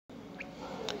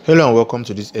Hello and welcome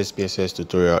to this SPSS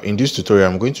tutorial. In this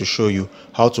tutorial, I'm going to show you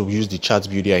how to use the chart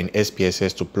builder in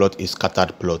SPSS to plot a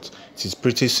scattered plot. It is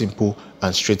pretty simple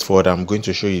and straightforward. I'm going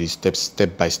to show you the steps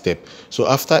step by step. So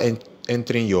after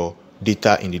entering your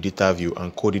data in the data view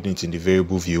and coding it in the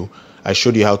variable view, I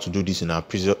showed you how to do this in our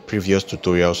previous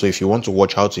tutorial. So if you want to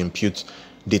watch how to impute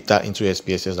data into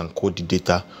SPSS and code the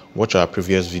data, watch our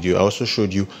previous video. I also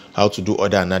showed you how to do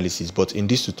other analysis, but in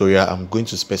this tutorial I'm going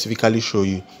to specifically show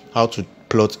you how to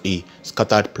plot a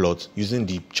scattered plot using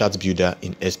the chart builder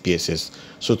in SPSS.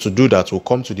 So to do that, we'll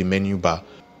come to the menu bar.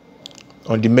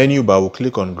 On the menu bar, we'll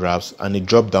click on graphs and a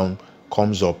drop down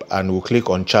comes up, and we'll click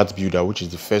on chart builder, which is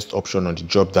the first option on the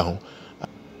drop down.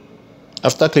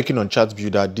 After clicking on chart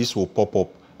builder, this will pop up,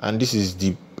 and this is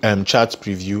the chart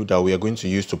preview that we are going to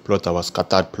use to plot our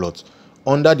scattered plot.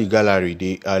 Under the gallery,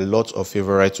 there are lots of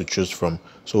favorites to choose from,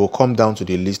 so we'll come down to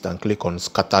the list and click on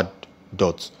scattered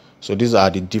dots. So these are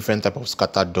the different type of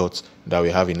scattered dots that we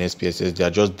have in SPSS. They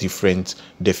are just different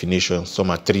definitions.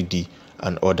 Some are 3D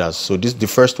and others. So the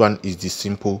first one is the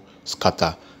simple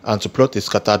scatter, and to plot a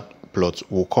scattered plot,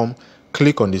 we'll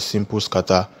click on the simple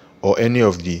scatter or any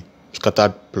of the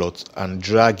scattered plots and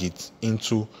drag it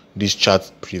into this chart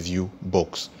preview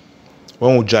box.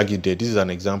 When we drag it there, this is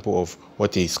an example of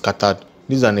what a scattered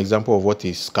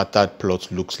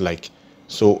plot looks like.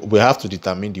 So we have to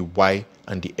determine the y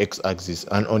and the x-axis,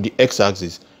 and on the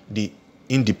x-axis the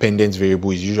independence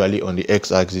variable is usually on the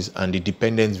x-axis and the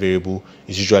dependence variable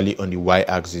is usually on the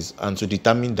y-axis. And to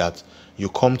determine that, you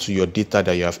come to your data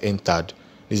that you have entered.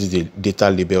 This is the data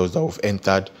labels that we've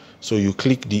entered. So you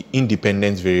click the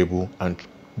independence variable and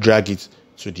drag it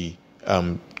to the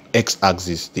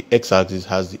x-axis. The x-axis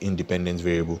has the independence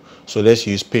variable. So let's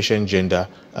use patient gender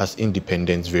as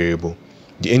independence variable.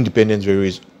 The independence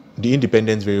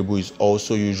variable is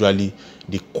also usually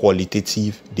the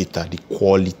qualitative data.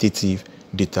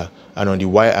 And on the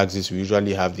y-axis, we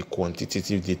usually have the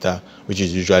quantitative data, which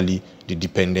is usually the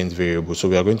dependent variable. So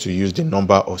we are going to use the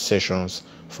number of sessions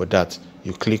for that.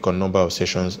 You click on number of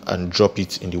sessions and drop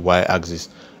it in the y-axis.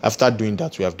 After doing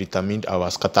that, we have determined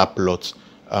our scatter plot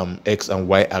x and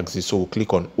y-axis, so we'll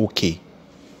click on OK.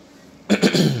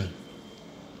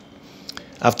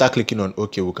 After clicking on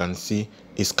OK, we can see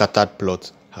a scattered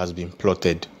plot has been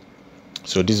plotted.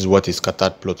 So this is what a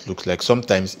scattered plot looks like.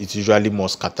 Sometimes it's usually more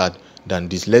scattered than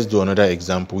this. Let's do another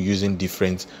example using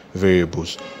different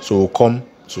variables. So we'll come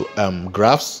to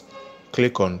graphs,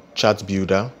 click on chart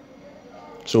builder.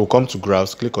 So we'll come to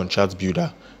graphs, click on chart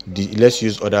builder. Let's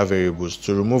use other variables.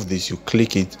 To remove this, you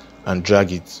click it and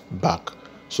drag it back.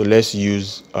 So let's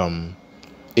use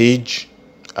age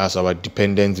as our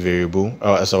dependent variable,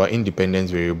 or as our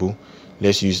independence variable.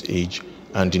 Let's use age,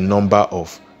 and the number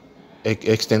of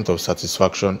extent of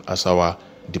satisfaction as our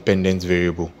dependent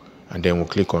variable, and then we'll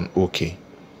click on OK.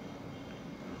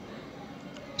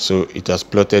 So it has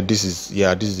plotted. This is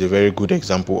a very good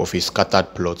example of a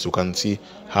scattered plot. You can see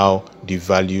how the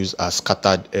values are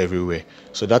scattered everywhere.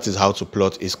 So that is how to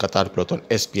plot a scattered plot on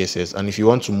SPSS. And if you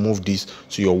want to move this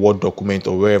to your Word document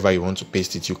or wherever you want to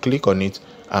paste it, you click on it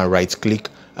and right click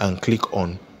and click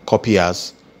on copy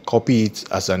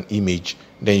it as an image.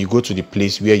 Then you go to the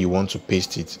place where you want to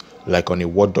paste it, like on a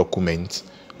Word document.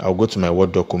 I'll go to my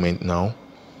Word document now,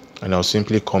 and I'll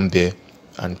simply come there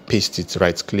and paste it.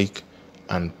 Right click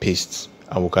and paste,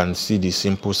 and we can see the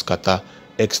simple scatter,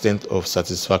 extent of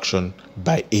satisfaction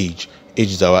by age.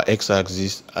 Age is our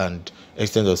x-axis and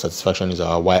extent of satisfaction is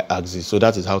our y-axis. So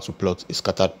that is how to plot a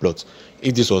scattered plot.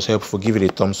 If this was helpful, give it a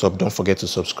thumbs up. Don't forget to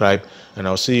subscribe, and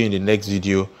I'll see you in the next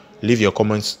video. Leave your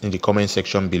comments in the comment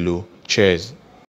section below. Cheers.